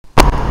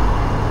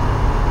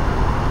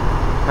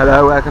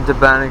Hello, welcome to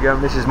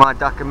Birmingham. This is my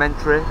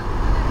documentary.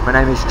 My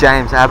name is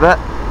James Abbott.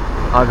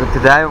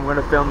 Today I'm going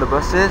to film the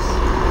buses.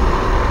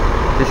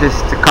 This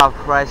is to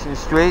Corporation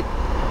Street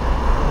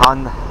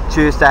on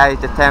Tuesday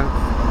the 10th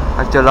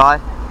of July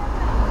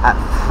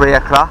at 3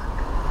 o'clock.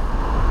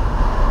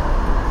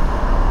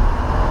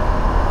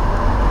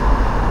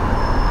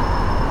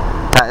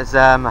 That is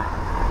a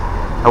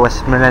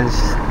West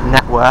Midlands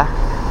network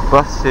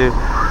bus to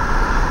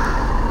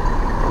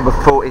number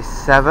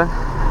 47.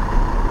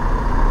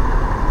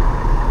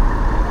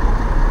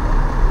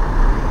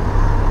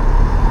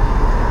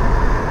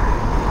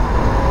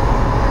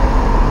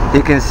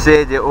 You can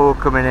see they're all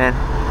coming in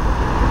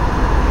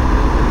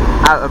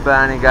out of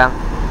Birmingham,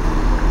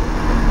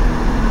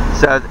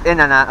 so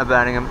in and out of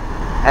Birmingham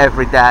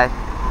every day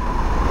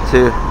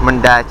to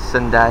Monday to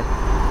Sunday.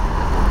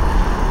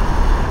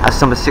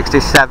 That's number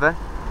 67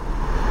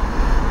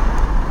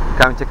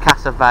 going to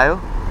Castle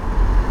Vale,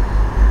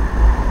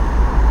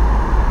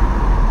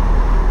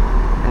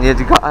 and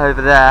you've got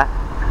over there,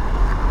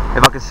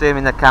 if I can see him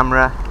in the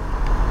camera,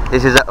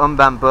 this is an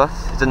unmanned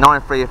bus. It's a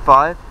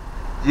 935.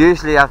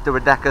 Usually have double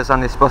deckers on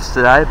this bus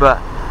today, but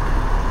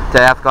they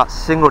have got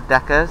single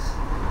deckers,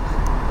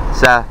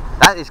 so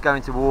that is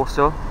going to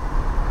Warsaw.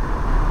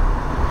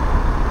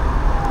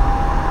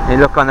 You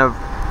look on the,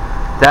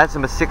 there's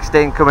number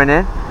 16 coming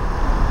in.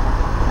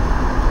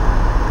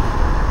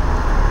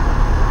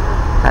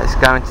 That's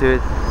going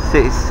to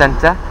city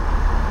centre.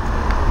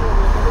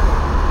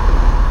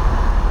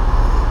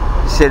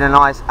 You see the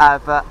nice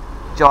advert,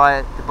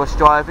 the bus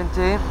driving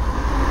team.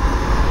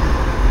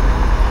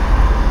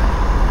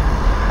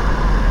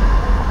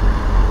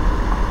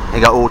 You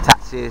got all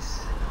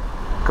taxis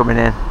coming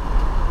in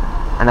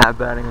and out of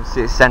Birmingham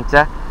city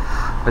centre.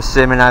 We're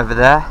zooming over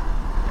there.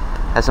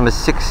 That's number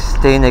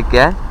 16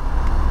 again.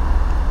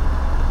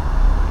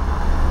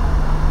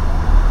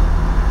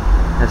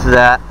 That's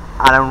the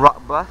Allen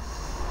Rock bus.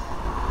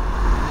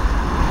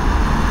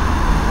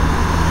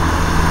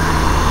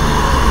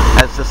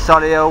 That's the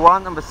Solio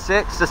one, number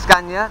 6, the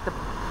Scania.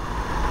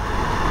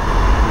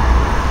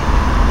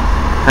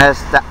 There's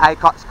the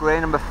Acots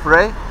Green, number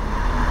 3.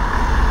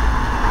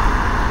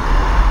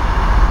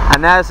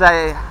 And there's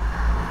a,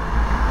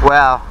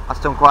 well, I've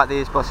done quite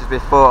these buses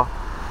before,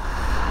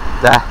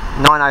 the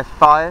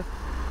 905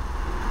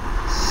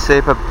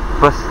 super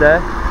bus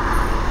there.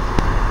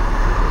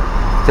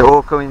 They're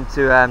all coming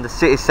to the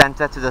city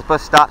centre, to the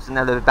bus stops, and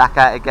then they'll be back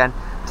out again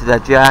to their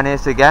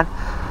journeys again.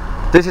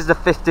 This is the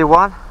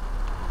 51,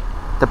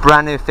 the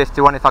brand new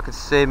 51, if I could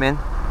zoom in,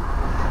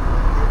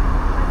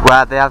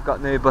 where they have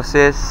got new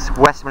buses,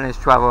 West Midlands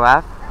Travel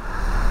have.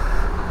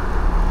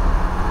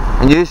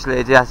 And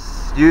usually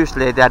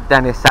they're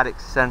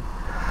demi-statics,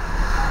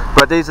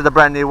 but these are the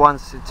brand new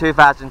ones,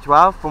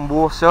 2012 from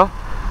Warsaw.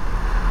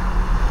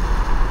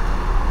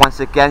 Once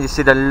again, you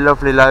see the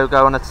lovely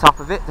logo on the top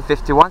of it, the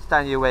 51,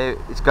 telling you where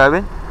it's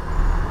going.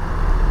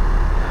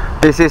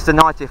 This is the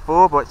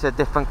 94, but it's a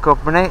different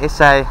company. It's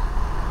a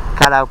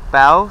Callow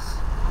Bells.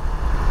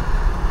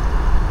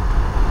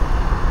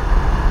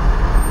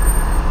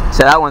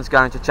 So that one's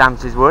going to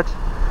Champions Wood.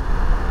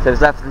 So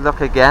let's have a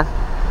look again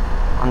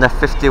on the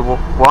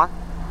 51.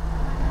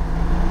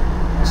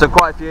 So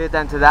quite a few of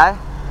them today.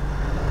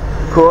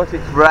 Of course,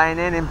 it's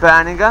raining in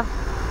Birmingham.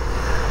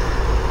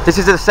 This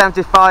is the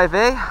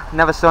 75E,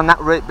 never saw that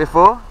route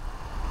before.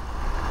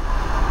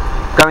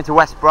 Going to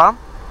West Brom.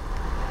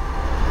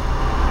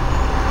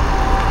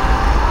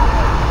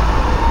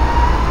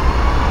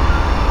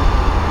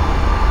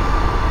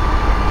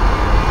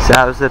 So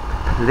that was the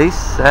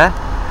police there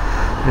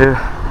who,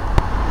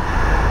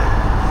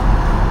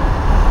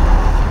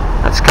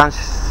 let's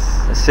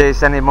see if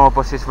there's any more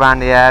buses around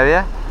the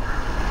area.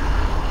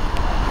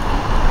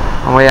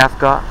 And we have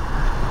got,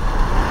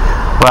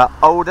 well,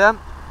 Oldham,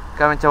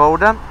 going to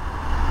Oldham,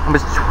 number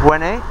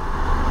 20.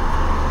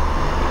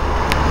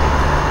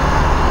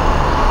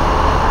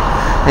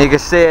 And you can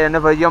see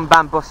another young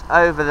band bus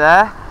over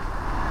there.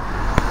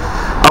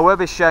 I will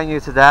be showing you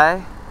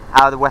today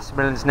how the West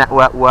Midlands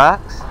network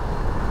works.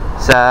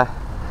 So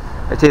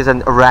it is a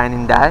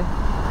raining day,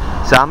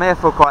 so I'm here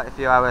for quite a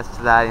few hours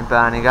today in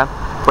Birmingham.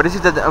 But this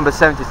is the number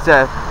 72,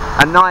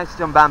 a nice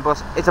young band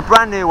bus. It's a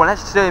brand new one.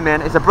 Let's zoom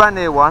in. It's a brand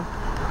new one.